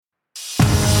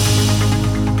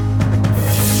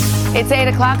It's 8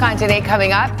 o'clock on Today.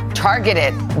 Coming up,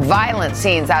 targeted violent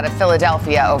scenes out of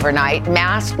Philadelphia overnight.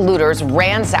 Masked looters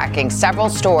ransacking several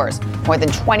stores. More than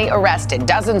 20 arrested.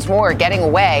 Dozens more getting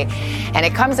away. And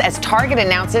it comes as Target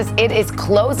announces it is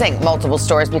closing multiple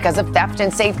stores because of theft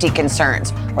and safety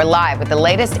concerns. We're live with the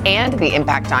latest and the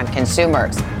impact on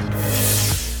consumers.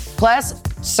 Plus,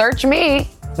 search me.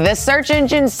 The search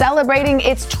engine celebrating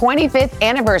its 25th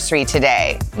anniversary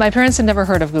today. My parents had never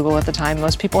heard of Google at the time.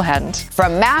 Most people hadn't.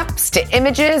 From maps to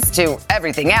images to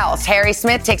everything else, Harry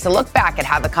Smith takes a look back at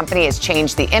how the company has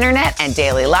changed the internet and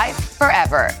daily life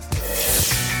forever.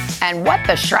 And what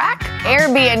the Shrek?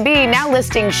 Airbnb now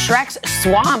listing Shrek's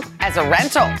swamp as a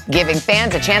rental, giving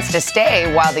fans a chance to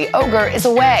stay while the ogre is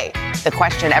away. The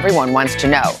question everyone wants to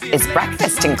know, is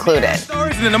breakfast included?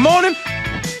 In the morning,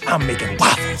 I'm making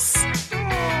waffles.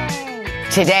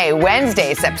 Today,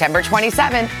 Wednesday, September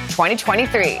 27th,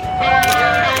 2023.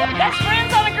 Best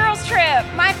friends on a girls' trip.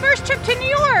 My first trip to New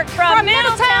York from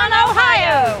Middletown,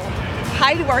 Ohio.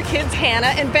 Hi to our kids,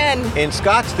 Hannah and Ben. In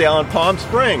Scottsdale and Palm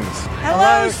Springs.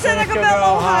 Hello,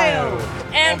 Senecaville, Ohio.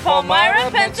 And Palmyra,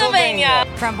 Pennsylvania.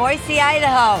 From Boise,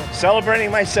 Idaho.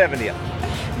 Celebrating my 70th.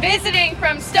 Visiting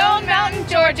from Stone Mountain,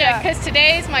 Georgia, because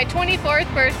today is my 24th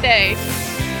birthday.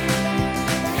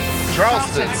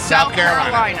 Charleston, South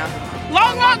Carolina.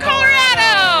 Longmont,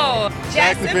 Colorado.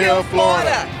 Jacksonville,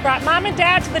 Florida. Brought Mom and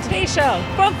Dad to the Today Show.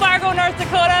 From Fargo, North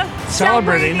Dakota.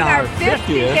 Celebrating our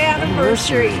 50th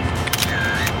anniversary.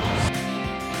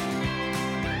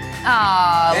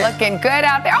 Oh, looking good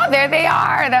out there. Oh, there they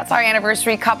are. That's our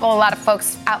anniversary couple. A lot of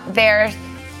folks out there.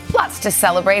 Lots to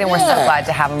celebrate, and we're so glad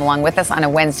to have them along with us on a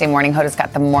Wednesday morning. Hoda's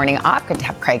got the morning off. Good to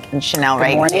have Craig and Chanel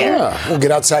right here. Yeah, we'll get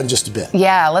outside in just a bit.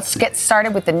 Yeah, let's get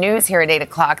started with the news here at 8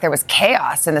 o'clock. There was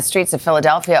chaos in the streets of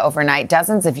Philadelphia overnight.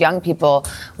 Dozens of young people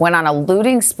went on a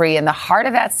looting spree in the heart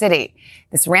of that city.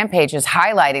 This rampage is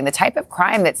highlighting the type of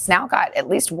crime that's now got at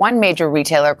least one major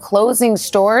retailer closing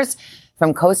stores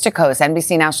from coast to coast.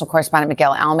 NBC national correspondent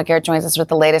Miguel Almaguer joins us with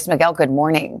the latest. Miguel, good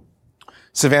morning.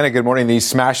 Savannah, good morning. These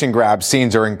smash and grab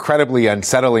scenes are incredibly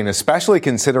unsettling, especially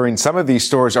considering some of these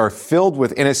stores are filled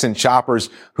with innocent shoppers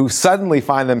who suddenly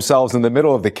find themselves in the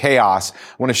middle of the chaos.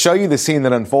 I want to show you the scene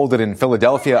that unfolded in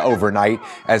Philadelphia overnight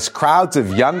as crowds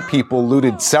of young people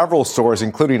looted several stores,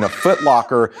 including a Foot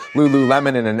Locker,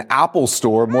 Lululemon, and an Apple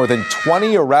store. More than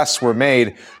 20 arrests were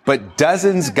made, but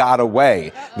dozens got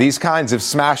away. These kinds of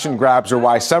smash and grabs are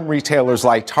why some retailers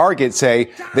like Target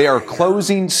say they are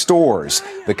closing stores.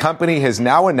 The company has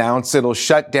now announced it'll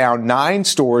shut down 9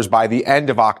 stores by the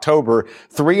end of October,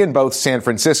 3 in both San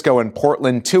Francisco and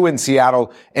Portland, 2 in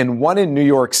Seattle, and 1 in New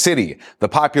York City. The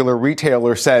popular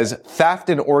retailer says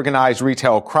theft and organized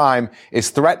retail crime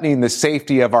is threatening the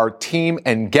safety of our team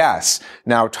and guests.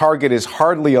 Now, Target is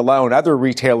hardly alone. Other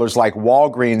retailers like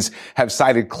Walgreens have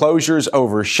cited closures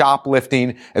over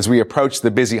shoplifting as we approach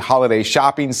the busy holiday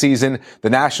shopping season.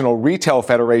 The National Retail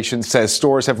Federation says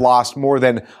stores have lost more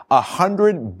than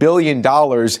 $100 billion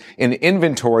in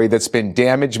inventory that's been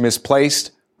damaged,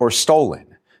 misplaced, or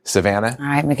stolen. Savannah? All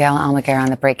right, Miguel Almaguer on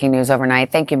the breaking news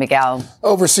overnight. Thank you, Miguel.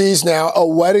 Overseas now, a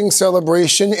wedding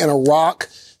celebration in Iraq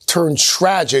turned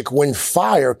tragic when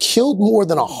fire killed more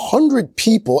than 100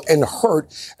 people and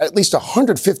hurt at least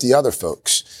 150 other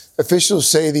folks. Officials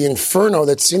say the inferno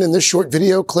that's seen in this short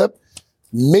video clip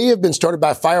may have been started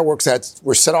by fireworks that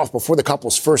were set off before the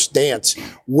couple's first dance.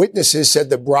 Witnesses said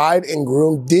the bride and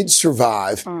groom did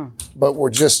survive, but were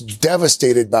just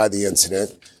devastated by the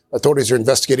incident. Authorities are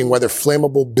investigating whether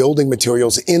flammable building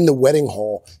materials in the wedding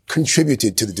hall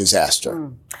contributed to the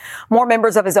disaster. More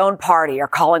members of his own party are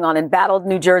calling on embattled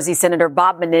New Jersey Senator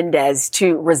Bob Menendez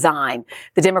to resign.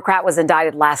 The Democrat was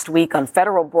indicted last week on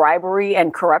federal bribery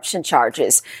and corruption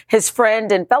charges. His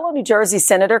friend and fellow New Jersey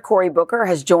Senator Cory Booker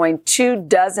has joined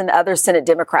 24 other Senate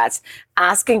Democrats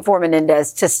asking for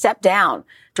Menendez to step down.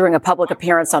 During a public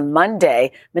appearance on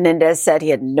Monday, Menendez said he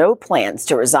had no plans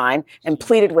to resign and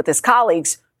pleaded with his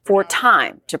colleagues for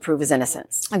time to prove his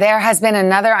innocence. There has been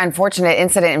another unfortunate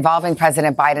incident involving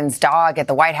President Biden's dog at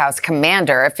the White House,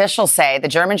 Commander. Officials say the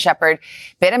German Shepherd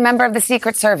bit a member of the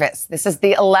Secret Service. This is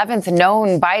the 11th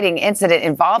known biting incident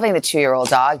involving the 2-year-old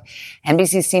dog.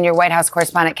 NBC senior White House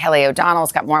correspondent Kelly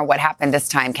O'Donnell's got more on what happened this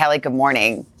time. Kelly, good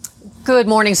morning. Good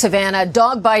morning, Savannah.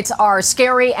 Dog bites are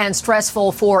scary and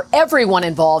stressful for everyone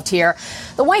involved here.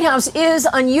 The White House is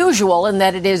unusual in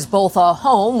that it is both a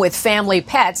home with family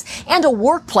pets and a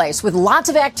workplace with lots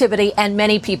of activity and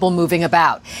many people moving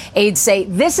about. Aides say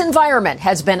this environment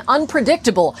has been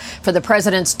unpredictable for the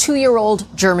president's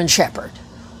 2-year-old German Shepherd.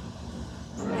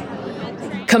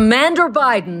 Commander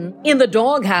Biden in the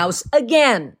doghouse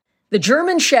again. The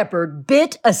German Shepherd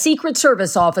bit a Secret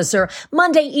Service officer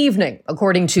Monday evening,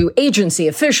 according to agency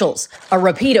officials, a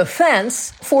repeat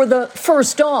offense for the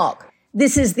first dog.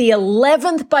 This is the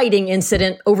 11th biting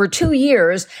incident over 2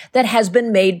 years that has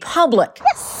been made public.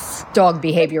 Yes. Dog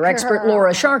behavior expert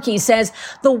Laura Sharkey says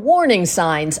the warning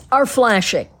signs are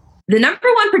flashing. The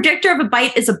number one predictor of a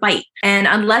bite is a bite. And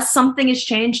unless something is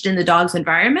changed in the dog's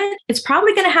environment, it's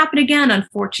probably going to happen again,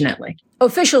 unfortunately.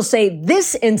 Officials say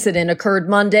this incident occurred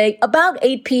Monday about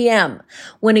 8 p.m.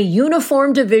 when a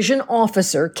uniformed division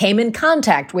officer came in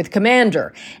contact with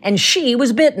Commander, and she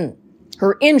was bitten.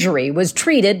 Her injury was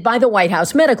treated by the White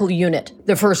House Medical Unit.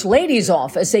 The First Lady's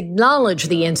office acknowledged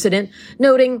the incident,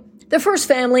 noting the First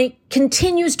Family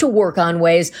continues to work on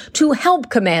ways to help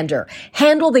Commander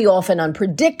handle the often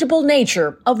unpredictable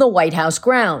nature of the White House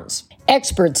grounds.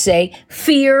 Experts say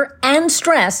fear and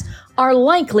stress are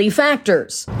likely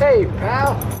factors. Hey,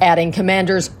 pal. Adding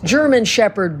Commander's German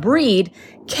Shepherd breed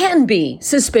can be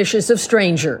suspicious of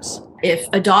strangers. If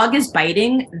a dog is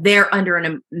biting, they're under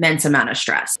an immense amount of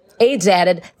stress. Aides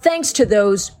added, thanks to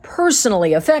those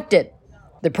personally affected.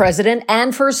 The president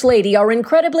and First Lady are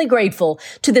incredibly grateful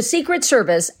to the Secret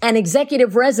Service and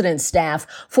executive residence staff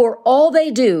for all they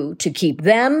do to keep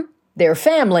them, their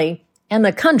family, and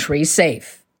the country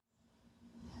safe.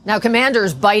 Now,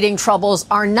 Commander's biting troubles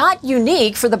are not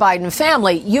unique for the Biden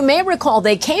family. You may recall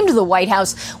they came to the White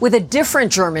House with a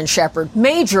different German Shepherd,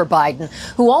 Major Biden,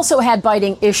 who also had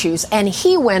biting issues, and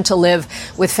he went to live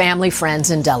with family friends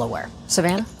in Delaware.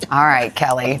 Savannah? All right,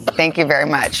 Kelly. Thank you very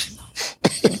much.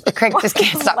 Craig just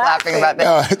can't stop laughing about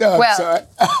this. No,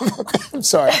 I'm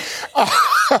sorry.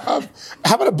 How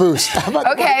about a boost?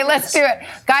 Okay, let's do it.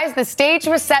 Guys, the stage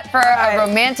was set for a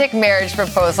romantic marriage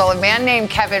proposal. A man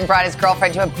named Kevin brought his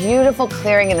girlfriend to a beautiful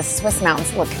clearing in the Swiss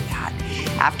mountains. Look at that.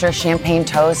 After a champagne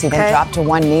toast, he then dropped to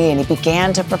one knee and he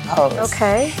began to propose.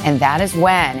 Okay. And that is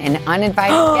when an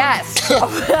uninvited guest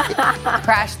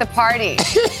crashed the party.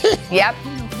 Yep.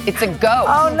 It's a goat.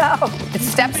 Oh, no. It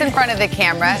steps in front of the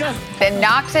camera, then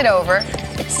knocks it over.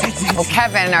 Well,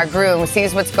 Kevin, our groom,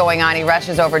 sees what's going on. He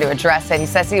rushes over to address it. He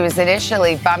says he was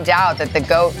initially bummed out that the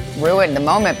goat ruined the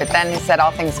moment, but then he said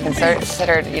all things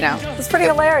considered, you know. It's pretty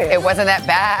hilarious. It wasn't that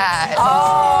bad.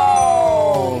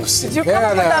 Oh. Did you come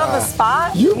up with that on the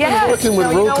spot? You've been working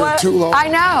with Roku too long. I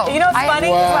know. You know what's funny?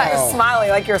 Wow. You're smiling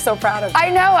like you're so proud of it.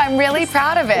 I know. I'm really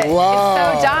proud of it.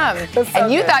 Wow. It's so dumb. So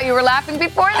and you good. thought you were laughing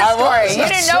before the story. You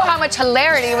didn't know how much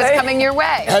hilarity was coming your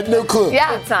way. Had no clue.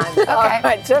 Yeah. Good time. All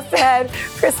right, just ahead,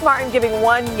 Chris Martin giving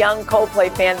one young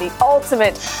Coldplay fan the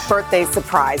ultimate birthday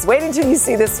surprise. Wait until you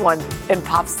see this one in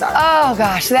Popstar. Oh,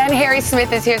 gosh. Then Harry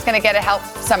Smith is here. He's going to get to help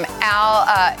some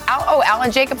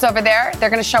Alan Jacobs over there. They're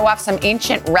going to show off some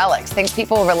ancient relics, things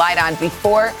people relied on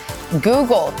before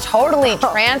Google totally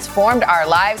transformed our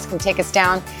lives. Can take us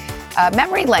down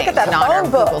memory lane in honor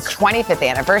of Google's 25th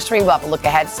anniversary. We'll have a look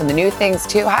ahead to some of the new things,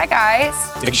 too. Hi, guys.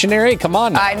 Dictionary? Come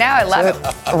on now. I know. I love it.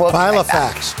 We'll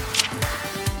Filofax.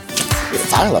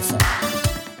 Filofax.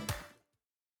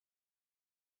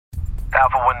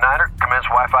 Alpha 19er, commence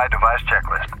Wi-Fi device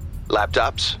checklist.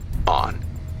 Laptops, on.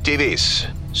 TVs,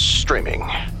 streaming.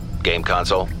 Game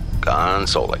console,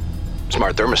 consoling.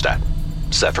 Smart thermostat,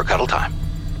 set for cuddle time.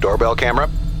 Doorbell camera,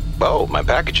 oh, my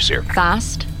package is here.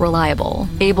 Fast, reliable,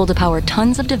 able to power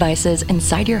tons of devices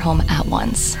inside your home at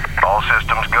once. All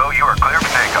systems go, you are clear for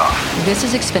takeoff. This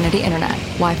is Xfinity Internet,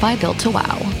 Wi-Fi built to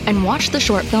wow. And watch the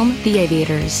short film, The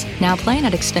Aviators, now playing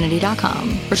at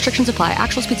Xfinity.com. Restrictions apply.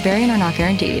 Actual speeds vary and are not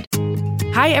guaranteed.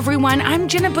 Hi, everyone. I'm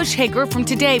Jenna Bush Hager from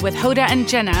Today with Hoda and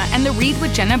Jenna and the Read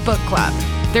with Jenna book club.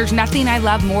 There's nothing I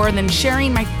love more than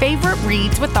sharing my favorite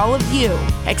reads with all of you,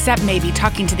 except maybe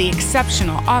talking to the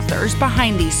exceptional authors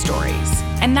behind these stories.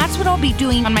 And that's what I'll be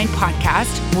doing on my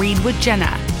podcast, Read with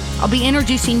Jenna. I'll be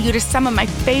introducing you to some of my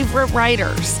favorite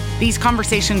writers. These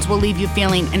conversations will leave you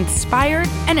feeling inspired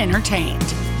and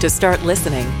entertained. To start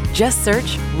listening, just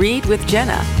search Read with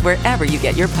Jenna wherever you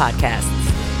get your podcasts.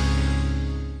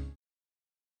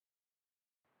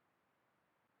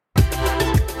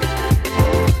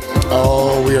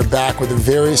 Oh, we are back with a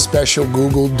very special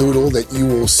Google Doodle that you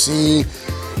will see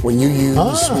when you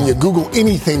Google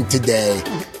anything today.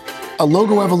 A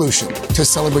logo evolution to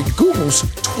celebrate Google's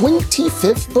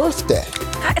 25th birthday.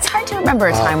 It's hard to remember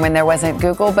a time when there wasn't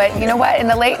Google, but you know what? In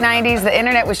the late 90s, the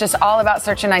internet was just all about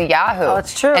searching on Yahoo. Oh,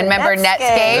 it's true. And remember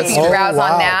Netscape? You browse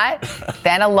on that.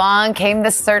 Then along came the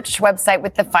search website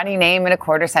with the funny name, and a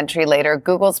quarter century later,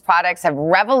 Google's products have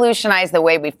revolutionized the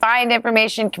way we find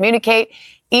information, communicate,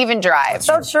 even drive.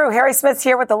 So true. Harry Smith's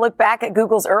here with a look back at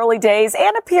Google's early days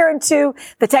and a peer into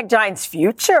the tech giant's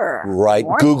future. Right.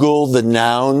 Google, the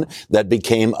noun that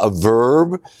became a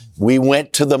verb. We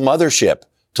went to the mothership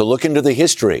to look into the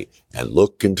history and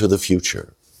look into the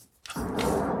future.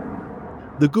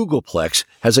 The Googleplex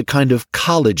has a kind of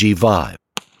college-y vibe.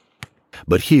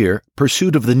 But here,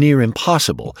 pursuit of the near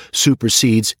impossible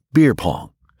supersedes beer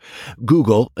pong.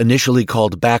 Google, initially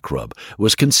called Backrub,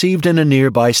 was conceived in a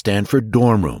nearby Stanford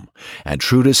dorm room, and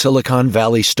true to Silicon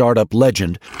Valley startup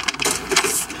legend,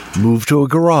 moved to a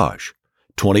garage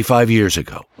 25 years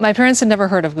ago. My parents had never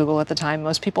heard of Google at the time.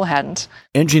 Most people hadn't.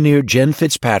 Engineer Jen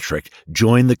Fitzpatrick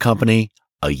joined the company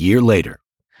a year later.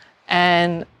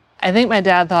 And I think my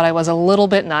dad thought I was a little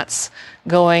bit nuts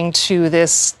going to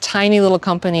this tiny little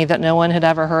company that no one had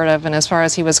ever heard of, and as far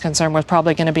as he was concerned, was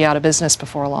probably going to be out of business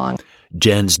before long.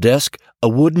 Jen's desk, a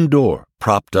wooden door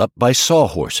propped up by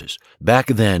sawhorses. Back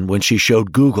then, when she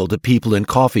showed Google to people in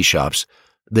coffee shops,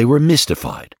 they were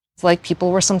mystified. It's like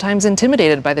people were sometimes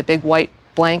intimidated by the big white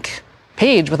blank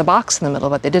page with a box in the middle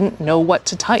of it. They didn't know what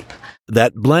to type.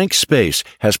 That blank space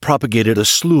has propagated a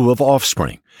slew of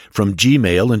offspring, from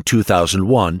Gmail in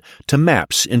 2001 to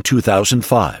Maps in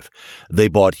 2005. They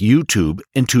bought YouTube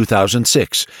in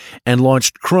 2006 and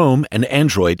launched Chrome and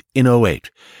Android in 2008.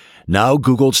 Now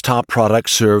Google's top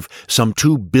products serve some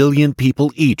 2 billion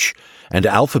people each, and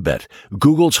Alphabet,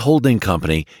 Google's holding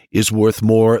company, is worth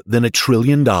more than $1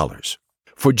 trillion.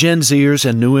 For Gen Zers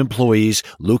and new employees,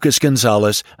 Lucas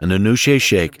Gonzalez and Anousheh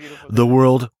Sheikh, the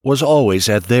world was always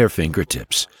at their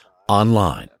fingertips,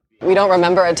 online. We don't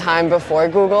remember a time before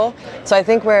Google, so I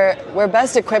think we're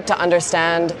best equipped to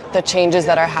understand the changes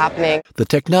that are happening. The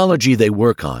technology they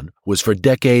work on was for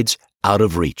decades out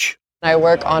of reach. I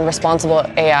work on responsible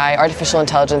AI, artificial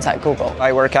intelligence at Google.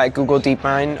 I work at Google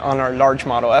DeepMind on our large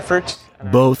model efforts.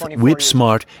 Both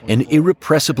whip-smart and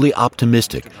irrepressibly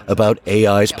optimistic about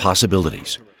AI's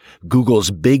possibilities.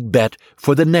 Google's big bet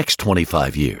for the next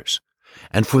 25 years.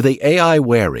 And for the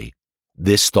AI-wary,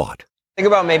 this thought. Think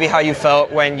about maybe how you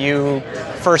felt when you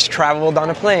first traveled on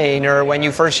a plane, or when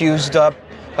you first used a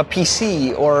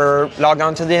PC or logged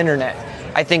onto the internet.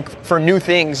 I think for new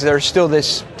things, there's still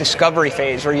this discovery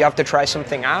phase where you have to try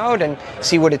something out and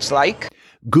see what it's like.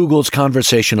 Google's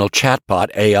conversational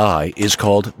chatbot AI is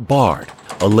called Bard,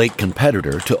 a late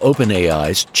competitor to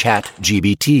OpenAI's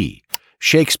ChatGPT.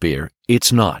 Shakespeare,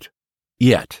 it's not.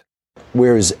 Yet.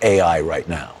 Where is AI right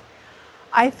now?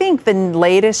 I think the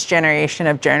latest generation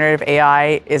of generative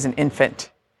AI is an infant.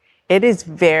 It is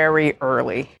very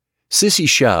early. Sissy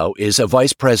Shao is a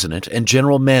vice president and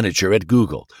general manager at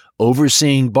Google,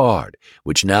 overseeing Bard,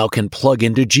 which now can plug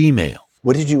into Gmail.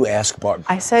 What did you ask Bard?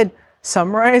 I said,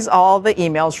 summarize all the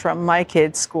emails from my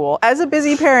kids' school. As a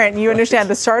busy parent, you understand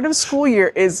the start of school year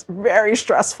is very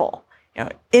stressful.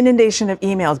 Inundation of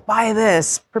emails, buy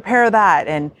this, prepare that.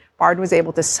 And Bard was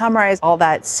able to summarize all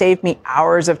that, saved me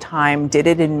hours of time, did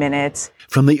it in minutes.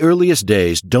 From the earliest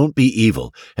days, Don't Be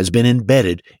Evil has been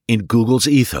embedded in Google's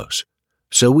ethos.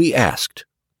 So we asked,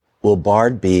 will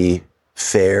Bard be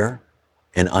fair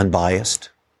and unbiased?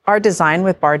 Our design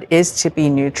with Bard is to be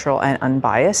neutral and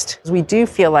unbiased. We do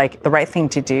feel like the right thing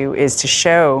to do is to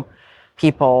show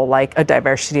people like a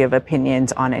diversity of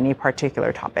opinions on any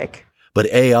particular topic. But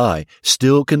AI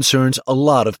still concerns a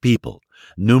lot of people.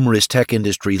 Numerous tech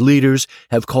industry leaders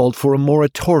have called for a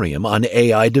moratorium on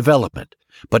AI development,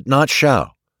 but not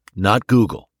Shao, not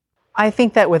Google. I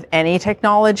think that with any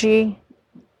technology,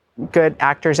 good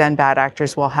actors and bad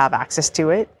actors will have access to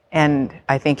it. And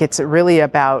I think it's really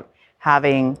about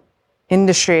having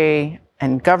industry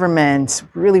and governments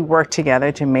really work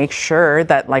together to make sure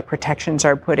that protections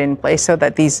are put in place so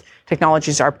that these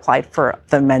technologies are applied for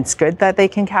the immense good that they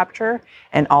can capture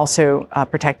and also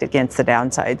protect against the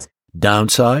downsides.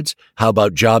 Downsides? How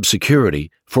about job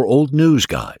security for old news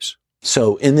guys?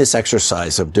 So in this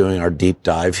exercise of doing our deep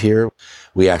dive here,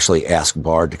 we actually asked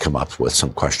Bard to come up with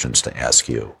some questions to ask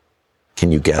you.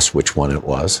 Can you guess which one it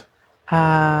was?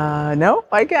 No,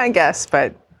 I can't guess,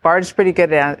 but Bard's pretty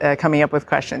good at coming up with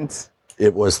questions.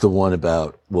 It was the one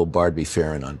about, will Bard be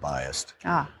fair and unbiased?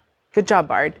 Good job,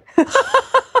 Bard.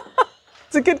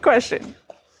 It's a good question.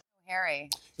 Harry.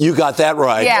 You got that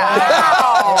right.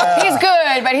 Yeah. He's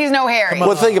good, but he's no Harry.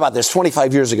 Well, think about this.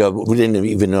 25 years ago, we didn't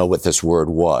even know what this word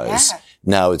was. Yeah.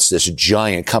 Now it's this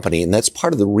giant company, and that's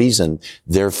part of the reason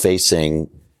they're facing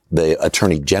the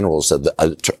attorney generals of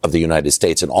the United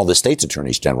States and all the states'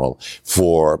 attorneys general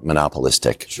for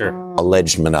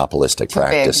alleged monopolistic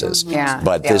practices.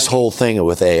 But this whole thing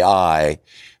with AI,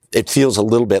 it feels a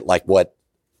little bit like what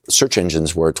search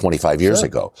engines were 25 years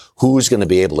ago. Who's going to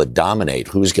be able to dominate?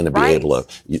 Who's going to be able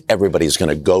to, everybody's going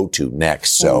to go to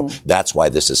next. So that's why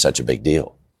this is such a big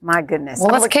deal. My goodness.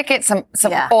 Well, let's kick it some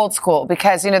old school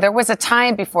because, there was a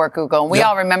time before Google and we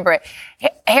all remember it.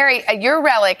 Harry, your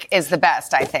relic is the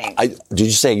best, I think. Did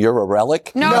you say you're a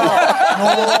relic? No.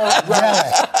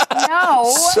 No.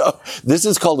 So this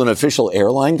is called an official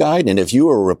airline guide. And if you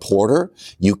were a reporter,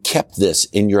 you kept this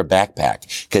in your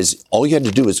backpack because all you had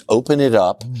to do is open it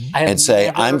up and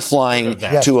say, I'm flying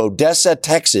to Odessa,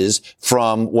 Texas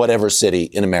from whatever city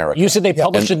in America. You said they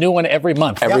publish a new one every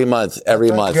month. Every month.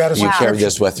 You carry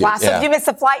this with you. Wow. So if you miss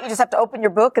a flight, you just have to open your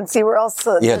book and see where else.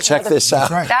 Check this out.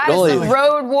 That is the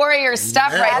road warrior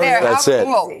stuff right there. That's How it.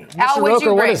 cool. Al, what'd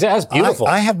you bring? That's beautiful.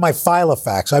 I have my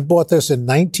Filofax. I bought this in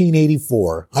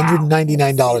 1984,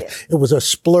 $199. It was a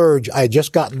splurge. I had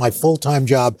just gotten my full-time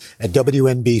job at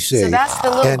WNBC. So that's the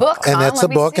little book, and that's the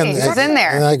book. And it's in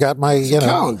there. And I got my,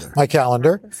 my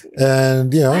calendar.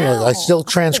 And, I still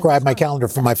transcribe my calendar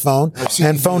from my phone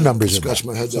and phone numbers. I scratch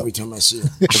my head every time I see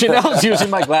it. Chanel's using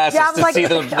my glasses to see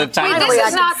the time. Wait, this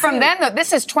is not from then, though.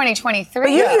 This is 2023. But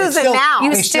you use it now.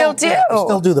 You still do. We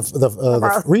still do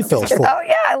the refills for it. Oh,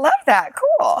 yeah. I love that.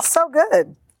 Cool. So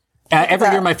good. Every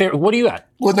year, my favorite. What are you at?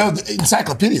 Well, no, the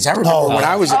encyclopedias. I remember when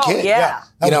I was a kid. Yeah.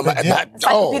 And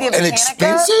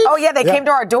expensive. Oh yeah, they came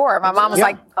to our door. My mom was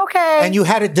like, "Okay." And you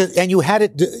had it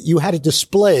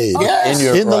displayed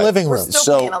in the living room.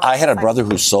 So I had a brother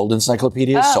who sold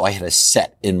encyclopedias, so I had a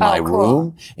set in my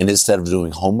room, and instead of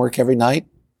doing homework every night,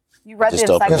 you read just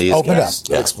the open these. Open up.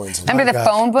 Yeah. Remember the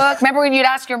phone book? Remember when you'd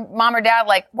ask your mom or dad,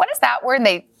 like, "What is that word?" And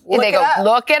they go,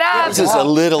 "Look it up." This is a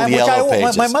little yellow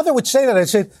pages. My mother would say that. I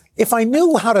said, if I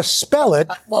knew how to spell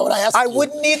it, what would I ask? I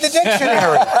wouldn't need the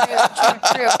dictionary.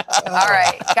 True. All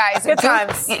right, guys. Good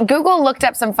times. Google looked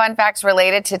up some fun facts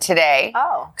related to today.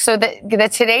 Oh. So the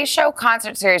Today Show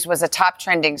concert series was a top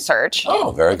trending search.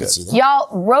 Oh, very good. Y'all,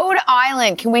 Rhode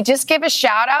Island, can we just give a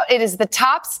shout out? It is the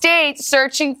top state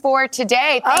searching for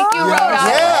today. Thank you, Rhode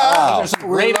Island. Yeah. There's some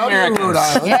great Americans. Rhode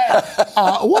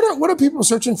Island. What are people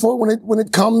searching for when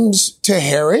it comes to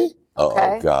Harry?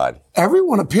 Oh, God.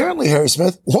 Everyone, apparently, Harry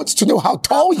Smith, wants to know how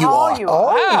tall you are.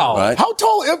 Wow. Right. How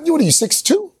tall? What are you,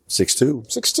 6'2"? 6'2".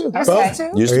 6'2".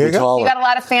 Okay. Used to be taller. You got a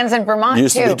lot of fans in Vermont,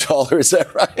 Used too. to be taller, is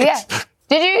that right? Yeah.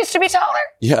 Did you used to be taller?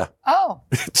 Yeah. Oh.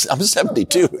 I'm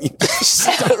 72.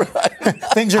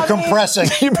 Things are compressing.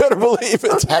 You better believe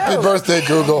it. Happy birthday,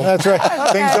 Google. That's right.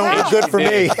 Things don't look good for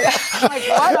me.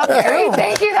 Harry,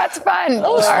 thank you. That's fun.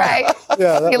 All right.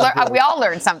 Yeah, we all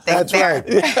learned something That's there.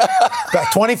 right.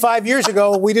 About 25 years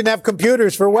ago, we didn't have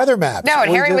computers for weather maps. No,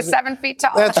 and Harry was 7 feet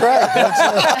tall. That's right.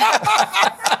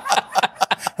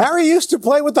 Harry used to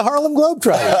play with the Harlem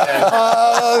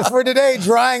Globetrotters. For today,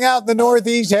 drying out in the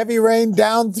Northeast, heavy rain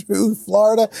down through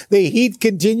Florida. The heat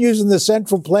continues in the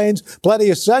Central Plains. Plenty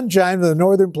of sunshine in the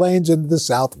Northern Plains and the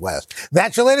Southwest.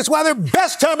 That's your latest weather.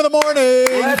 Best time of the morning.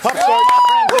 Pop start.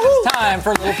 It's time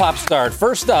for a little pop start.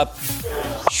 First up,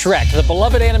 Shrek. The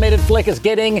beloved animated flick is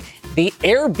getting the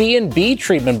Airbnb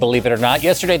treatment, believe it or not.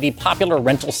 Yesterday, the popular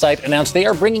rental site announced they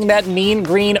are bringing that mean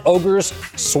green ogre's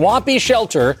swampy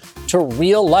shelter to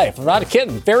real life. I'm not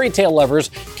kidding. Fairy tale lovers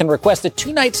can request a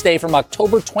 2-night stay from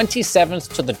October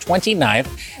 27th to the 29th.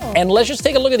 And let's just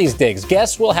take a look at these digs.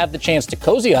 Guests will have the chance to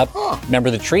cozy up.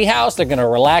 Remember the treehouse? They're going to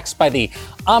relax by the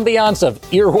ambiance of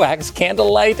earwax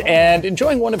candlelight and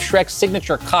enjoying one of Shrek's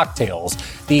signature cocktails.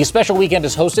 The special weekend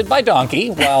is hosted by Donkey,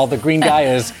 while the green guy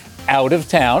is out of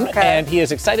town, and he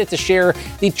is excited to share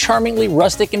the charmingly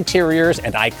rustic interiors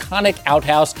and iconic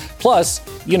outhouse. Plus,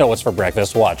 you know what's for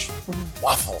breakfast. Watch.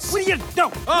 Waffles. What do you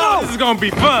know? Oh, this is gonna be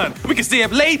fun. We can stay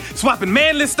up late, swapping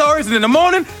manly stories, and in the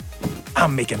morning,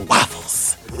 I'm making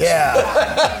waffles.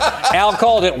 Yeah. Al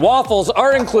called it. Waffles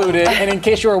are included. And in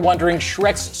case you are wondering,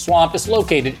 Shrek's swamp is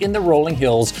located in the rolling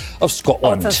hills of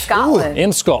Scotland. It's in Scotland.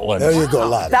 In Scotland. There you go,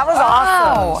 lad. That was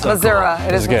awesome. So Missouri. cool.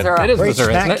 It is good. Missouri. It is Great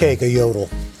Missouri, snack isn't it? cake, a yodel.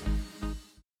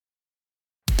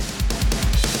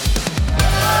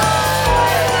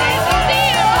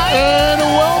 And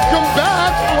welcome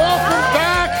back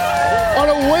on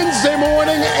a Wednesday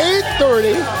morning,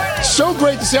 8:30. So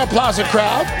great to see our Plaza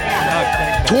crowd.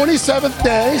 27th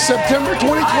day, September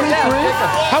 2023.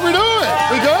 How we doing?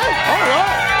 We good?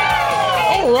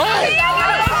 All right.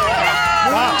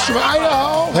 From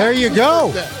Idaho. There you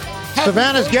go.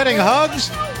 Savannah's getting hugs.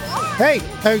 Hey,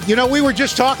 we were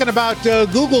just talking about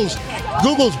Google's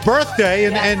birthday,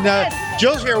 and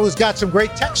Jill's here who's got some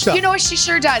great tech stuff. You know what she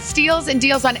sure does? Steals and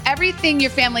deals on everything your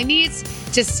family needs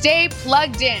to stay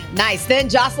plugged in. Nice. Then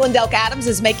Jocelyn Delk Adams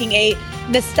is making a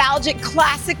nostalgic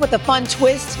classic with a fun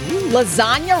twist.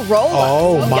 Lasagna roll-ups.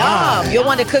 Oh, my. Yum. You'll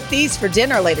want to cook these for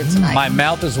dinner later tonight. My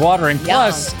mouth is watering. Yum.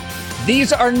 Plus,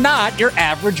 these are not your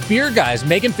average beer guys.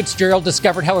 Megan Fitzgerald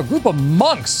discovered how a group of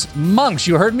monks,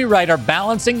 you heard me right, are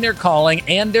balancing their calling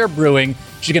and their brewing.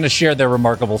 She's going to share their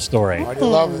remarkable story. I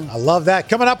love it. I love that.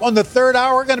 Coming up on the third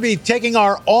hour, we're going to be taking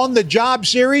our On the Job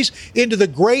series into the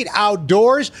great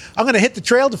outdoors. I'm going to hit the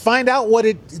trail to find out what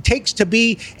it takes to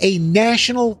be a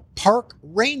national park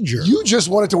ranger. You just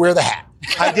wanted to wear the hat.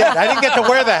 I did. I didn't get to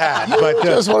wear the hat,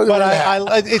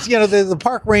 it's the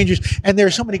park rangers, and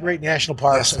there's so many great national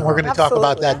parks, and we're going to talk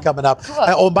about that coming up.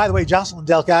 Cool. By the way, Jocelyn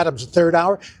Delk Adams, the third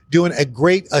hour, doing a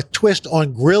twist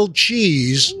on grilled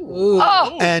cheese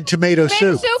and tomato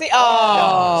soup.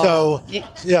 Oh, so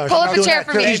pull up a chair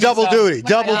for me. She's double duty.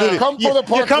 Come for the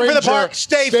park. You come for the park,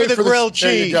 stay for the grilled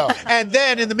cheese. There you go. And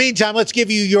then in the meantime, let's give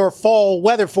you your fall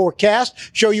weather forecast.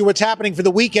 Show you what's happening for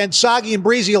the weekend. Soggy and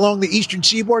breezy along the eastern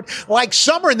seaboard, like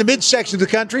summer in the midsection of the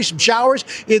country. Some showers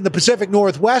in the Pacific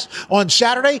Northwest. On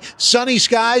Saturday, sunny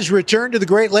skies return to the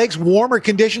Great Lakes. Warmer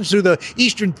conditions through the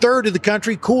eastern third of the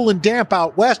country. Cool and damp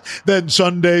out west. Then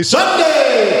Sunday,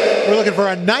 we're looking for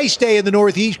a nice day in the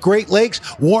Northeast, Great Lakes,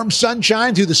 warm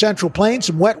sunshine through the Central Plains,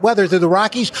 some wet weather through the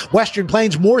Rockies, Western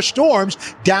Plains, more storms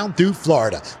down through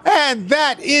Florida. And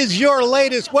that is your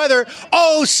latest weather.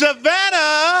 Oh, Savannah!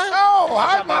 Oh,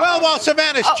 hi, Mama. Well, while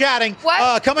Savannah's chatting,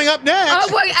 coming up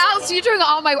next. Oh, wait, Alice, you're doing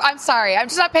all my. I'm sorry, I'm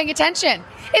just not paying attention.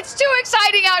 It's too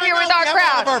exciting out here with our crowd.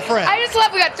 All of our friends. I just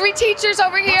love. We got 3 teachers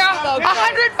over here.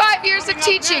 105 years of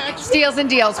teaching. Steals and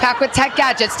deals, packed with tech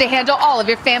gadgets to handle all of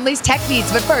your family's tech needs.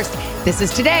 But first, this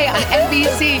is Today on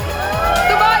NBC.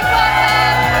 Goodbye, Plaza!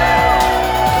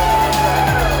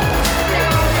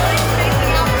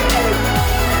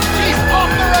 She's off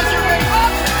the reservation.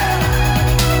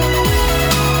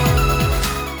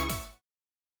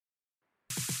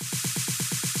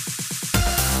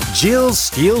 Jill's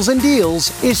Steals and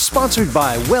Deals is sponsored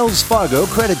by Wells Fargo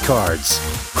Credit Cards.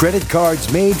 Credit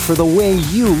cards made for the way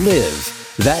you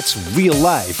live. That's real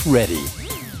life ready.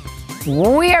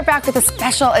 We are back with a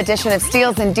special edition of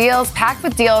Steals and Deals, packed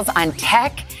with deals on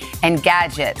tech and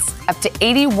gadgets. Up to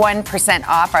 81%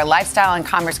 off. Our lifestyle and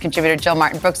commerce contributor, Jill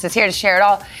Martin Brooks, is here to share it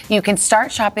all. You can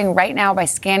start shopping right now by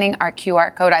scanning our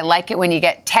QR code. I like it when you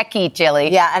get techie,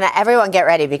 Jilly. Yeah, and everyone get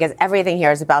ready because everything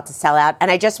here is about to sell out.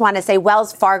 And I just want to say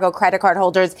Wells Fargo credit card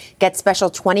holders get special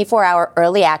 24-hour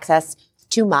early access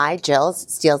to my Jill's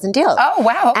Steals and Deals. Oh,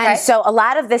 wow. Okay. And so a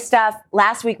lot of this stuff,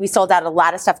 last week we sold out a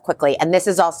lot of stuff quickly, and this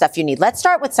is all stuff you need. Let's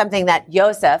start with something that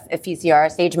Yosef, if he's here, our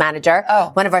stage manager,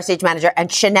 one of our stage manager, and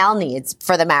Chanel needs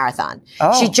for the marathon.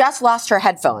 She just lost her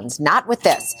headphones, not with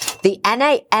this. The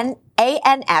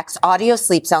ANX Audio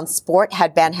Sleep Sound Sport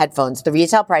Headband Headphones. The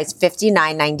retail price,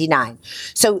 $59.99.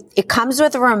 So it comes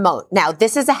with a remote. Now,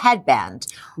 this is a headband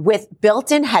with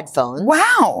built-in headphones.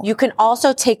 Wow. You can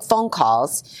also take phone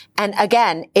calls. And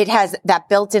again, it has that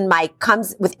built-in mic,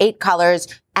 comes with 8 colors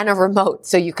and a remote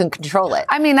so you can control it.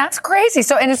 I mean, that's crazy.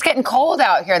 So, and it's getting cold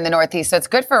out here in the Northeast, so it's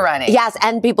good for running. Yes,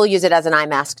 and people use it as an eye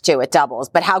mask too. It doubles.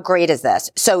 But how great is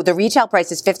this? So the retail price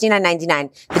is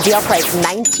 $59.99. The deal price,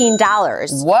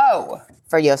 $19. Whoa.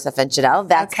 For Yosef and Chanel.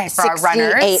 That's okay, for our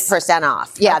runners. 68%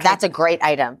 off. Yeah, that's a great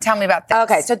item. Tell me about this.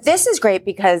 Okay, so this is great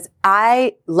because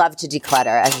I love to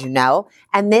declutter, as you know,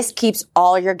 and this keeps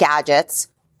all your gadgets,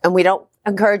 and we don't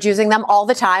encourage using them all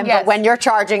the time, but when you're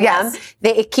charging them,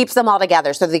 it keeps them all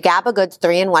together. So the Gaba Goods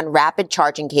 3-in-1 rapid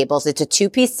charging cables, it's a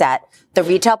 2-piece set. The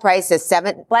retail price is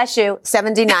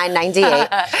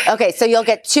 $79.98. Okay, so you'll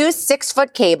get 2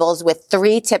 6-foot cables with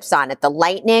 3 tips on it, the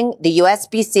Lightning, the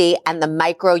USB-C, and the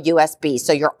micro USB.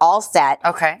 So you're all set.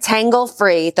 Okay. Tangle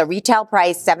free. The retail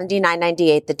price,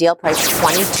 $79.98. The deal price is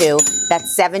 $22.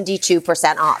 That's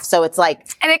 72% off. So it's like...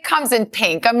 And it comes in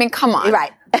pink. I mean, come on.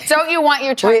 Right. Don't you want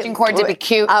your charging cord to be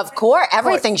cute? Of course.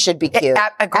 Everything should be cute.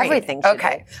 Agreed. Everything should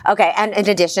be. Okay. And in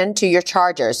addition to your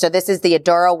chargers. So this is the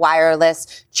Adora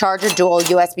wireless charger dual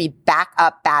USB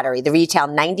backup battery. The retail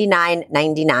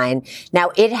 $99.99.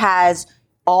 Now it has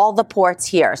all the ports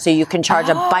here. So you can charge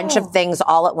a bunch of things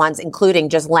all at once, including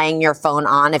just laying your phone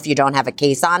on if you don't have a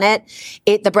case on it.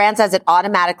 The brand says it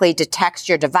automatically detects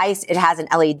your device. It has an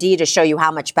LED to show you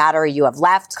how much battery you have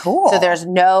left. Cool. So there's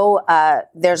no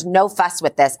fuss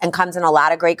with this, and comes in a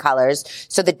lot of great colors.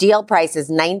 So the deal price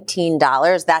is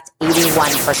 $19. That's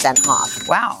 81% off.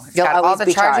 Wow. You'll got all always the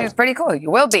be charging charged. is pretty cool. You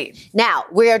will be. Now,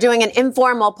 we are doing an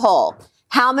informal poll.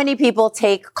 How many people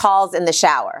take calls in the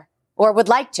shower or would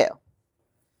like to?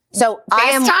 So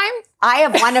FaceTime? I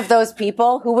am one of those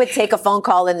people who would take a phone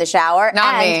call in the shower.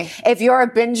 Not and me. If you're a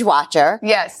binge watcher,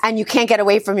 yes, and you can't get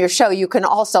away from your show, you can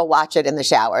also watch it in the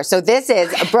shower. So this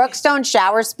is a Brookstone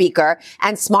shower speaker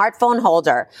and smartphone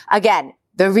holder. Again,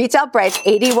 the retail price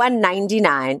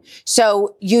 $81.99.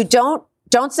 So you don't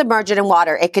submerge it in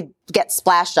water. It could get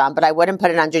splashed on, but I wouldn't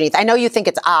put it underneath. I know you think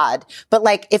it's odd, but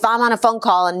like if I'm on a phone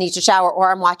call and need to shower,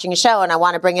 or I'm watching a show and I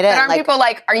want to bring it in. But aren't people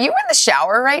like, are you in the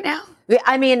shower right now?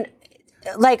 I mean,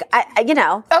 like, you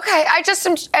know. Okay, I'm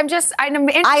interested I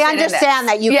understand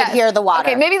that you can hear the water.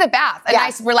 Okay, maybe the bath, a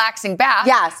nice relaxing bath.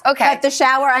 Yes. Okay. But the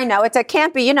shower, I know it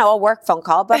can't be, a work phone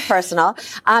call, but personal.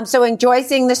 So enjoy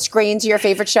seeing the screen to your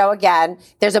favorite show again.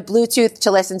 There's a Bluetooth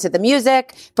to listen to the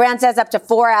music. Brand says up to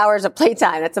 4 hours of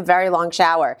playtime. That's a very long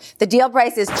shower. The deal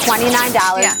price is $29.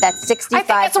 Yeah. That's 65% I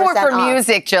think it's more for off.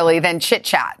 music, Jilly, than chit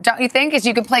chat. Don't you think? Because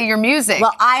you can play your music.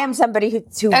 Well, I am somebody who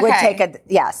would take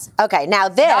yes. Okay, now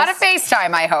this. Not a FaceTime,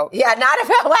 I hope. Yeah,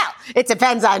 well, it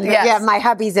depends on my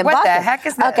hubby's in What Boston. the heck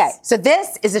is this? Okay, so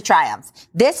this is a Triumph.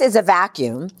 This is a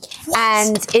vacuum,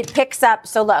 and it picks up.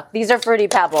 So look, these are Fruity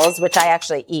Pebbles, which I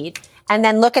actually eat. And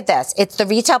then look at this. It's the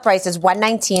retail price is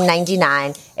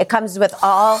 $119.99. It comes with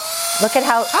all. Look at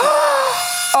how.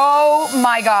 Oh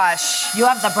my gosh. You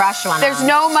have the brush one. There's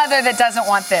no mother that doesn't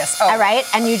want this. Oh. All right,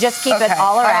 and you just keep it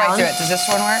all around. How do I do it? Does this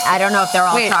one work? I don't know if they're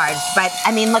all charged, but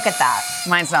I mean, look at that.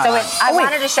 Mine's not. So I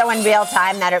wanted to show in real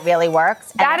time that it really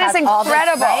works. That is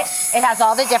incredible. It has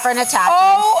all the different attachments.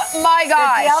 Oh my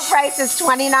gosh. The deal price is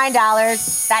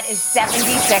 $29. That is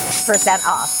 76%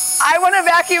 off. I want to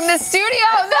vacuum the studio.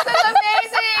 This is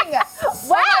amazing. Wow. Oh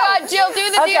my God, Jill, do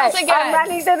the deals again. I'm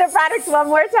running through the products one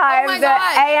more time. Oh my the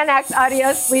God. ANX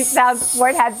Audio Sleep Sound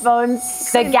Sport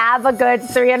headphones, the GABA Good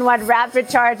 3-in-1 rapid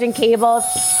charging cables.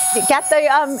 Get the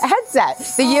headset.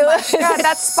 The God,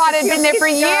 that's spotted. Been there for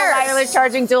years. Wireless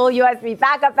charging dual USB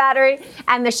backup battery,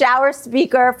 and the shower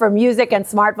speaker for music and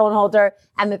smartphone holder,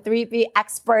 and the 3P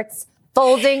Experts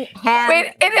folding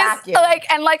hand vacuum.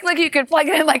 Look, you could plug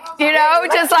it in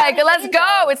just like, let's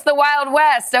go. It's the Wild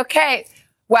West. Okay.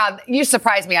 Wow, you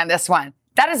surprised me on this one.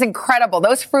 That is incredible.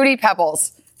 Those Fruity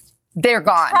Pebbles, they're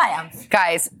gone. Triumph.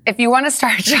 Guys, if you want to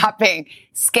start shopping,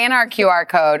 scan our QR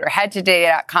code or head to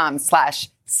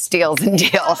data.com/steals and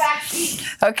deals.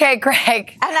 Okay,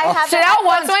 Greg. And I have Chanel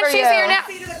wants one. She's here now.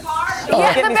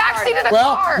 Yeah, the back seat of the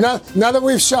car. Now that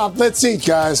we've shopped, let's eat,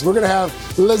 guys. We're going to have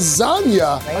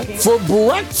lasagna for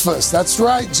breakfast. That's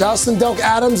right. Jocelyn Delk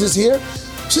Adams is here.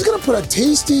 She's going to put a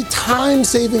tasty,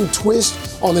 time-saving twist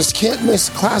on this can't-miss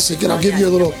classic, and I'll give you a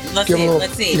little. Let's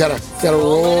see. You gotta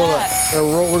roll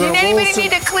it. Did anybody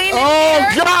need to clean it? Oh,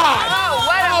 God! Oh,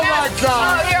 what a mess. My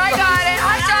God! Oh, here, I got it.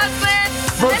 Hi, Jocelyn.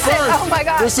 But first, oh my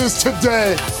God. This is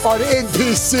today on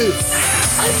NBC.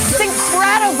 It's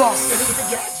incredible.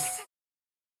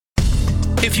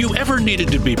 If you ever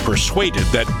needed to be persuaded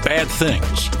that bad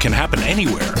things can happen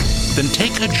anywhere, then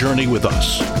take a journey with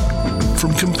us.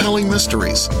 From compelling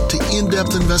mysteries to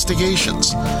in-depth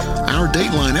investigations, our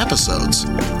Dateline episodes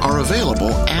are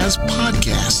available as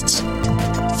podcasts.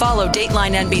 Follow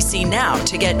Dateline NBC now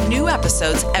to get new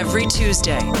episodes every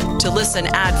Tuesday. To listen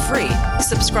ad-free,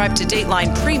 subscribe to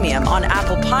Dateline Premium on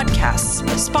Apple Podcasts,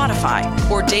 Spotify,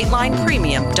 or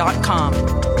DatelinePremium.com.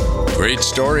 Great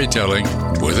storytelling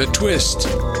with a twist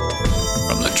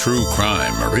from the True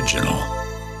Crime Original.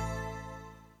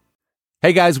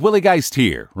 Hey guys, Willie Geist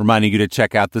here, reminding you to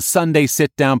check out the Sunday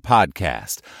Sit Down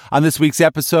podcast. On this week's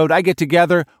episode, I get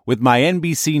together with my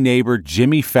NBC neighbor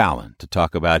Jimmy Fallon to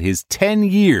talk about his 10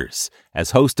 years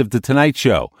as host of The Tonight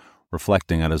Show,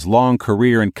 reflecting on his long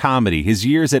career in comedy, his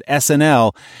years at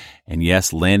SNL, and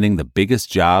yes, landing the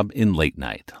biggest job in late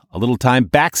night. A little time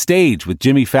backstage with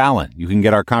Jimmy Fallon. You can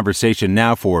get our conversation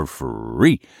now for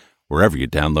free wherever you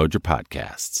download your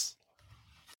podcasts.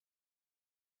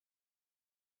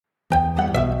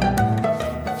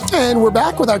 And we're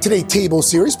back with our Today Table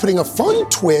series, putting a fun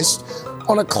twist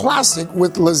on a classic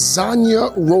with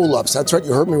lasagna roll-ups. That's right,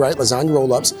 you heard me right, lasagna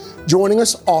roll-ups. Joining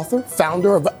us, author,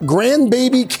 founder of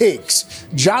Grandbaby Cakes,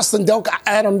 Jocelyn Delk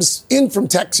Adams, in from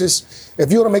Texas.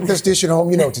 If you want to make this dish at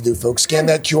home, you know what to do, folks. Scan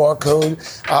that QR code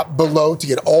below to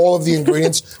get all of the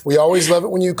ingredients. We always love it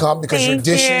when you come because your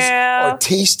dishes are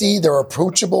tasty, they're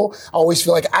approachable. I always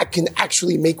feel like I can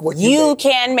actually make what you make.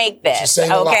 Can make this,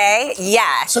 okay?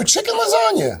 Yeah. So chicken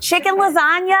lasagna. Chicken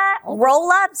lasagna,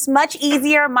 roll-ups, much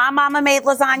easier. My mama made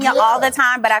lasagna all the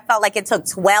time, but I felt like it took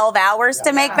 12 hours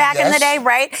to make back in the day,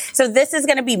 right? So this is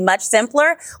going to be much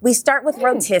simpler. We start with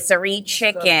rotisserie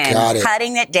chicken. Got it.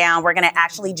 Cutting it down. We're going to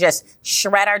actually just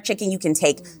shred our chicken. You can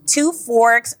take 2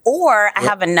 forks, or I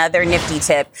have another nifty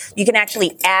tip. You can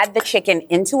actually add the chicken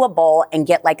into a bowl and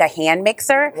get like a hand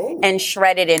mixer and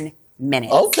shred it in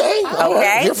minutes. Okay.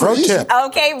 Okay. Pro tip.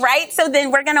 Okay, right? So then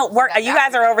we're going to work. You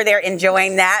guys are over there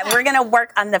enjoying that. We're going to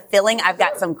work on the filling. I've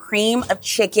got some cream of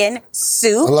chicken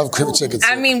soup. I love cream of chicken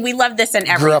soup. I mean, we love this in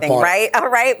everything, right? All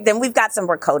right. Then we've got some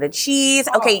ricotta cheese.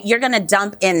 Okay, you're going to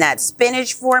dump in that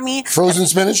spinach for me. Frozen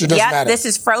spinach, or doesn't matter? This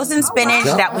is frozen spinach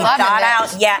that we got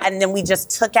out. Yeah, and then we just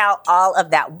took out all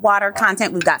of that water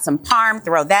content. We've got some parm.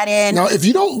 Throw that in. Now, if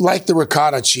you don't like the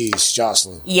ricotta cheese,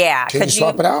 Jocelyn, can you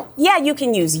swap it out? Yeah, you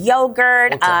can use yogurt.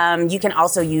 You can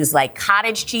also use like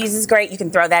cottage cheese is great. You can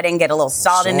throw that in, get a little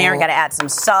salt in there. Got to add some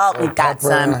salt. We've got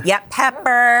some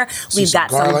pepper. We've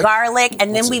got some garlic,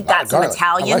 and then we've got some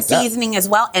Italian seasoning as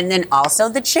well, and then also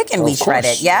the chicken we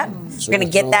shredded. Yeah, we're gonna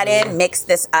get that in, mix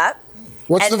this up.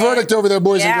 What's the verdict over there,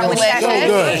 boys and girls?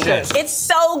 So good. It's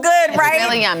so good, right? It's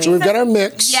really yummy. So we've got our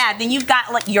mix. Yeah, then you've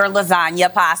got like your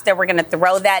lasagna pasta. We're going to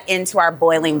throw that into our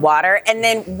boiling water. And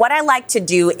then what I like to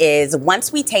do is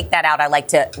once we take that out, I like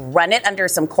to run it under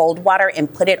some cold water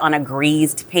and put it on a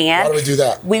greased pan. Why do we do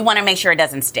that? We want to make sure it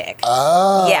doesn't stick.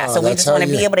 Yeah, so we just want to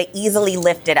be able to easily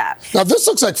lift it up. Now, this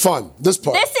looks like fun, this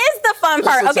part. This is the fun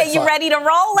part. Okay, you ready to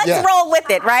roll? Let's roll with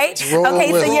it, right?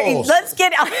 Let's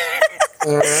get...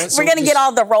 We're going to get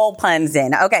all the roll puns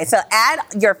in. Okay, so add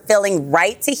your filling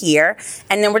right to here,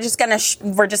 and then we're just gonna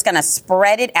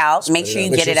spread it out. Make sure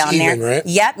you get it on there. Right?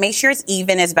 Yep, make sure it's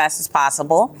even as best as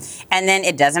possible. And then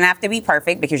it doesn't have to be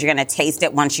perfect because you're gonna taste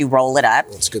it once you roll it up.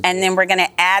 That's good. And then we're gonna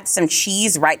add some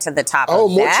cheese right to the top. Oh,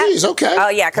 of more that. cheese. Okay. Oh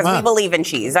yeah, because we believe in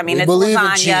cheese. I mean, We it's believe in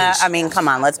lasagna. cheese. I mean, come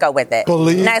on, let's go with it.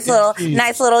 Believe nice little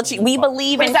cheese. We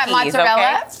believe in Is that cheese.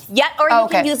 mozzarella? Okay? Yeah, or you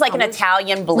can use like an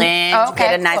Italian blend.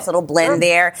 Get a nice little blend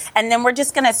there, and then we're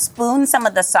just gonna spoon some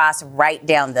of the sauce right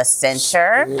down the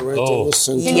center. Can you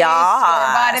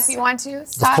store-bought if you want to?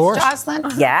 Sauce, course.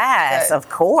 Jocelyn? Yes, of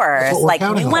course. we're like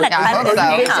counting we want to on. cut it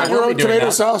down. Your own tomato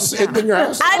sauce in your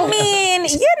house? I mean,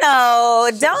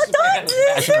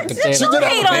 don't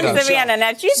hate on Savannah.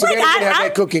 Now she's like,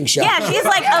 that cooking show. Yeah, she's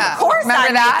like, of course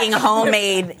I'm making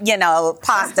homemade,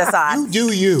 pasta sauce. You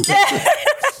do you.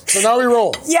 So now we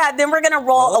roll. Yeah, then we're going to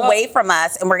roll away from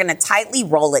us, and we're going to tightly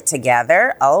roll it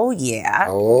together. Oh, yeah.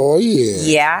 Oh,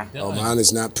 yeah. Yeah. Oh, mine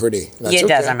is not pretty. That's It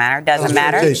doesn't matter. Doesn't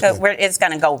matter. pretty So it's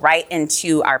going to go right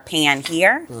into our pan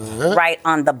here, right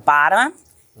on the bottom.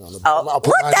 I'll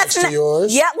put mine next to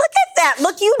yours. Yeah, look at that.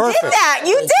 Look, you did that.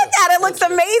 You did that. It looks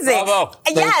amazing. Bravo.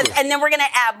 Yes, you. and then we're going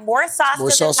to add more sauce More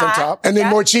to sauce the on top. And then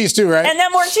more cheese too, right? And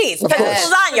then more cheese. Because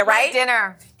it's lasagna, right?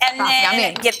 Dinner. And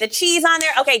then get the cheese on there.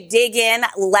 Okay, dig in.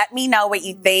 Let me know what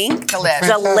you think.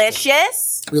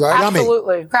 Delicious. We like it?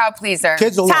 Absolutely. Crowd pleaser.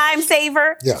 Kids will love Time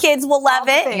saver. Yeah. Kids will love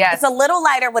it. Yes. It's a little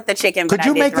lighter with the chicken. Could but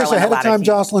you I did make this throw in a ahead of lot time, cheese.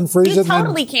 Jocelyn? Freeze You it? and then-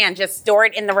 totally can. Just store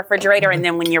it in the refrigerator, and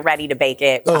then when you're ready to bake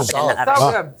it, pop it in the oven.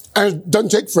 So good. And it doesn't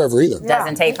take forever either.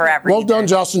 Doesn't take forever. Well either. done,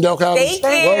 Jocelyn Delk. Thank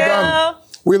Well you. done.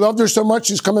 We loved her so much,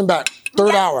 she's coming back.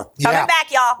 Third hour. Coming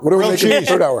back, y'all. What are we making in the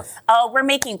third hour? Oh, we're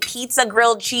making pizza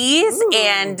grilled cheese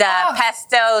and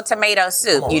pesto tomato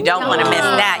soup. You don't want to miss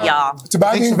that, y'all. It's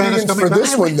about Thanks, being Savannah's vegan coming for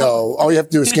this back. one, though. All you have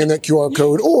to do is scan that QR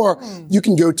code, or you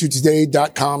can go to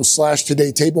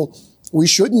today.com/todaytable. We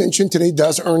should mention today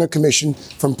does earn a commission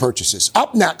from purchases.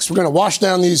 Up next, we're going to wash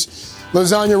down these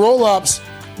lasagna roll-ups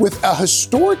with a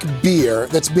historic beer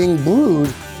that's being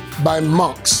brewed by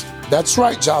monks. That's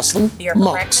right, Jocelyn.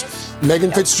 Monks.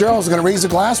 Megan Fitzgerald is going to raise a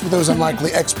glass with those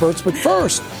unlikely experts. But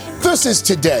first, this is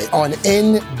Today on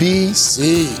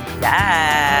NBC.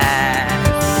 Yes.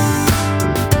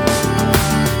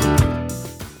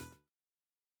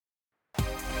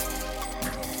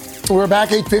 We're back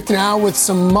 8:50 now with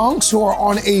some monks who are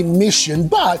on a mission,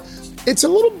 but it's a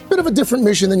little bit of a different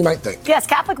mission than you might think. Yes,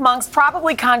 Catholic monks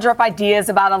probably conjure up ideas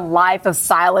about a life of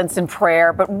silence and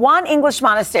prayer, but one English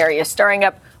monastery is stirring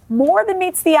up more than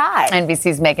meets the eye.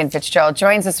 NBC's Megan Fitzgerald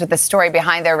joins us with the story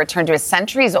behind their return to a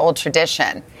centuries-old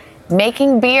tradition,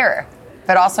 making beer,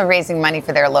 but also raising money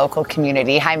for their local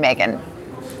community. Hi, Megan.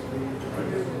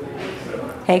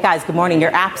 Hey guys, good morning.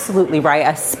 You're absolutely right.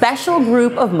 A special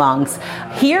group of monks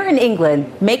here in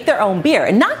England make their own beer.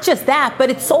 And not just that, but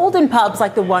it's sold in pubs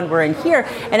like the one we're in here.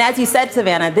 And as you said,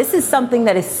 Savannah, this is something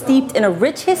that is steeped in a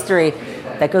rich history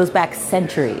that goes back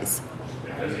centuries.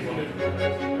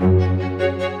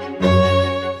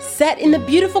 Set in the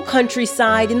beautiful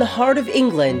countryside in the heart of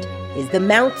England is the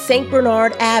Mount St.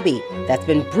 Bernard Abbey that's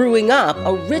been brewing up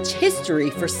a rich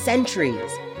history for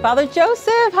centuries. Father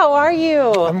Joseph, how are you?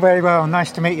 I'm very well.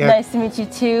 Nice to meet you. Nice to meet you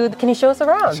too. Can you show us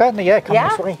around? Certainly, yeah. Come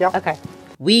this way. Yeah. Okay.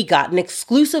 We got an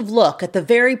exclusive look at the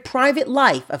very private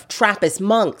life of Trappist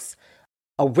monks,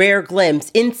 a rare glimpse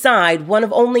inside one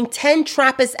of only 10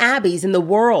 Trappist abbeys in the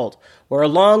world, where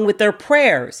along with their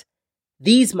prayers,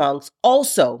 these monks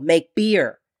also make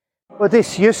beer. Well,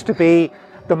 this used to be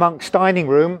the monks' dining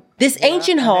room. This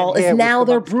ancient hall is now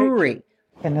their brewery,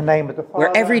 in the name of the Father,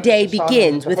 where every day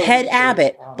begins with head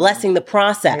abbot blessing the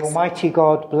process. May Almighty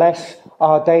God bless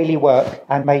our daily work,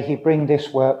 and may He bring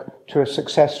this work to a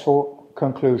successful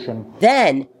conclusion.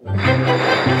 Then,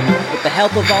 with the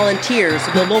help of volunteers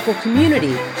from the local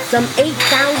community, some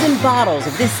 8,000 bottles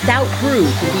of this stout brew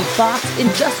can be boxed in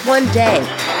just one day.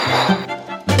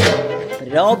 But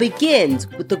it all begins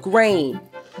with the grain.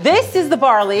 This is the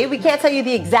barley. We can't tell you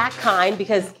the exact kind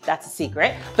because that's a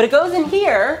secret. But it goes in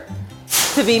here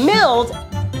to be milled,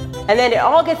 and then it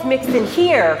all gets mixed in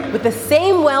here with the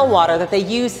same well water that they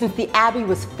used since the abbey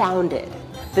was founded.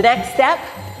 The next step,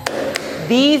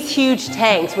 these huge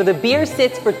tanks where the beer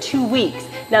sits for 2 weeks.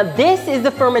 Now this is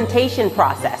the fermentation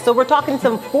process. So we're talking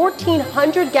some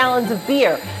 1,400 gallons of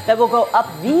beer that will go up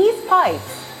these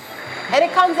pipes, and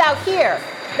it comes out here.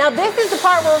 Now this is the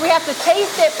part where we have to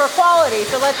taste it for quality,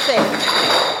 so let's see.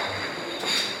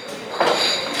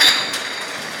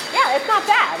 Yeah, it's not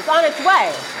bad, it's on its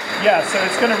way. Yeah, so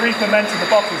it's going to re-ferment in the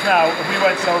bottles now, and we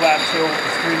won't sell that until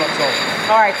it's 3 months old.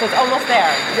 All right, so it's almost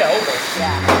there. Yeah, almost.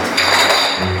 Yeah.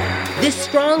 This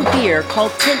strong beer,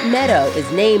 called Tint Meadow, is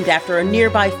named after a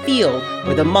nearby field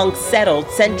where the monks settled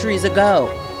centuries ago.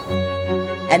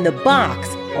 And the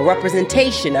box, a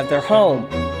representation of their home.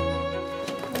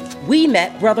 We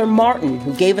met Brother Martin,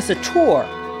 who gave us a tour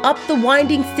up the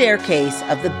winding staircase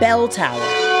of the bell tower.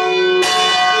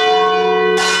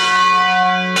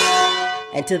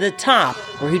 And to the top,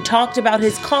 where he talked about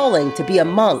his calling to be a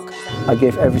monk. I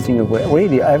gave everything away,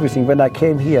 really everything. When I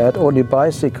came here, I had only a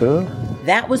bicycle.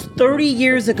 That was 30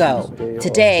 years ago.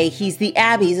 Today, he's the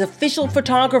Abbey's official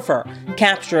photographer,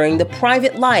 capturing the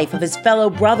private life of his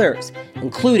fellow brothers,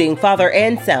 including Father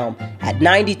Anselm. At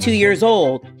 92 years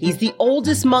old, he's the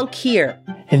oldest monk here.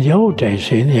 In the old days,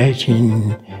 in the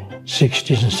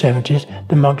 1860s and 70s,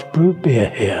 the monks brewed beer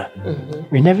here. Mm-hmm.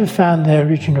 We never found their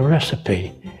original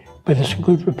recipe, but there's some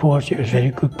good reports it was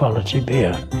very good quality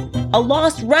beer. A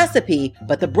lost recipe,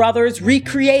 but the brothers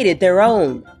recreated their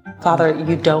own. Father,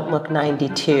 you don't look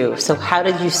 92, so how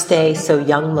did you stay so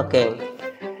young looking?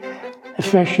 The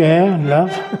fresh air and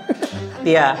love.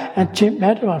 Yeah. And Tint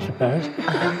Meadow, I suppose.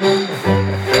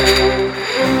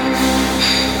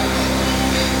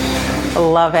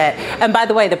 Love it. And by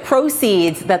the way, the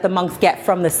proceeds that the monks get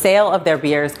from the sale of their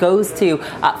beers goes to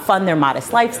fund their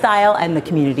modest lifestyle and the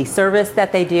community service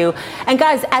that they do. And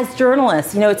guys, as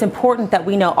journalists, it's important that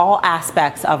we know all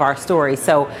aspects of our story.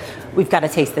 So we've got to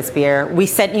taste this beer. We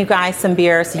sent you guys some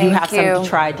beer, so you have some to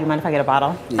try. Do you mind if I get a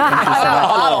bottle? Thank you so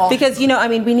much. Because,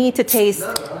 we need to taste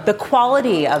the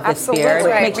quality of this beer.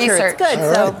 Make sure it's good.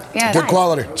 Right. So, yeah, good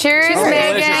quality. Cheers,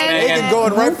 Megan. Megan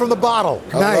going right from the bottle.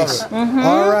 Nice. Mm-hmm.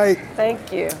 All right.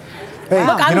 Thank you. Hey,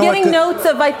 look, I'm getting notes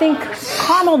of, I think,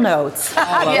 caramel notes.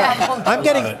 I'm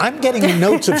getting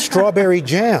notes of strawberry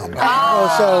jam. So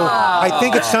I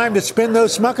think it's time to spin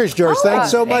those Smuckers jars. Thanks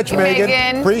so much,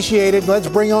 Megan. Appreciate it. Let's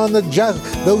bring on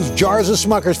those jars of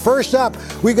Smuckers. First up,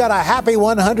 we got a happy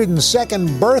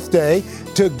 102nd birthday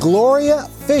to Gloria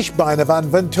Fishbein of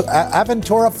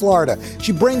Aventura, Florida.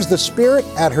 She brings the spirit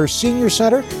at her senior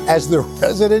center as the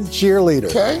resident cheerleader.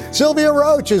 Okay. Sylvia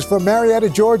Roach is from Marietta,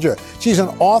 Georgia. She's an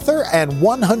author and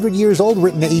 100 years old,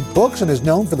 written 8 books, and is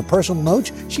known for the personal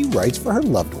notes she writes for her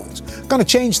loved ones. Going to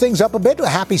change things up a bit. A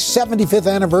happy 75th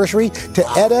anniversary to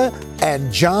Etta and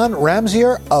John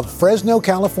Ramsier of Fresno,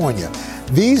 California.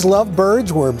 These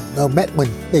lovebirds were met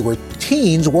when they were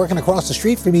teens working across the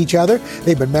street from each other.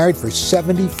 They've been married for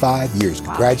 75 years.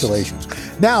 Congratulations.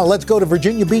 Now, let's go to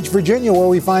Virginia Beach, Virginia, where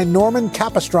we find Norman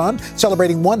Capistron,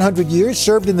 celebrating 100 years,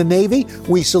 served in the Navy.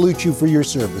 We salute you for your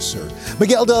service, sir.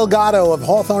 Miguel Delgado of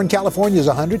Hawthorne, California is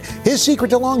 100. His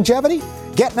secret to longevity?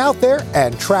 Getting out there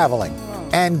and traveling.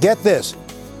 And get this.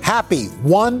 Happy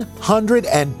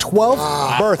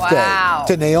 112th birthday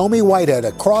to Naomi Whitehead,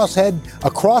 a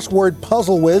crossword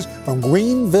puzzle whiz from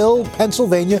Greenville,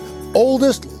 Pennsylvania,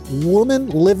 oldest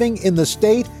woman living in the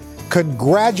state.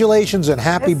 Congratulations and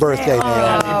happy birthday, Naomi.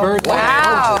 Happy birthday.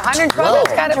 Wow. 112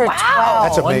 has got it. Wow.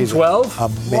 That's amazing. 112?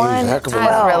 Amazing. That's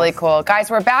really cool.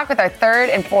 Guys, we're back with our third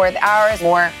and fourth hours.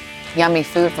 More yummy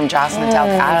food from Jocelyn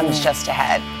Delk Adams just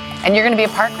ahead. And you're going to be a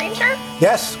park ranger?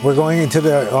 Yes, we're going into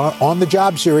the On the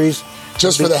Job series.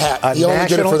 Just for the hat. You only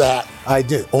did it for the hat. I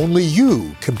did. Only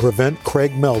you can prevent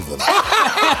Craig Melvin.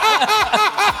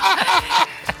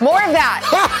 More of that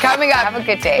coming up. Have a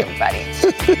good day, everybody.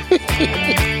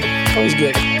 That was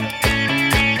good.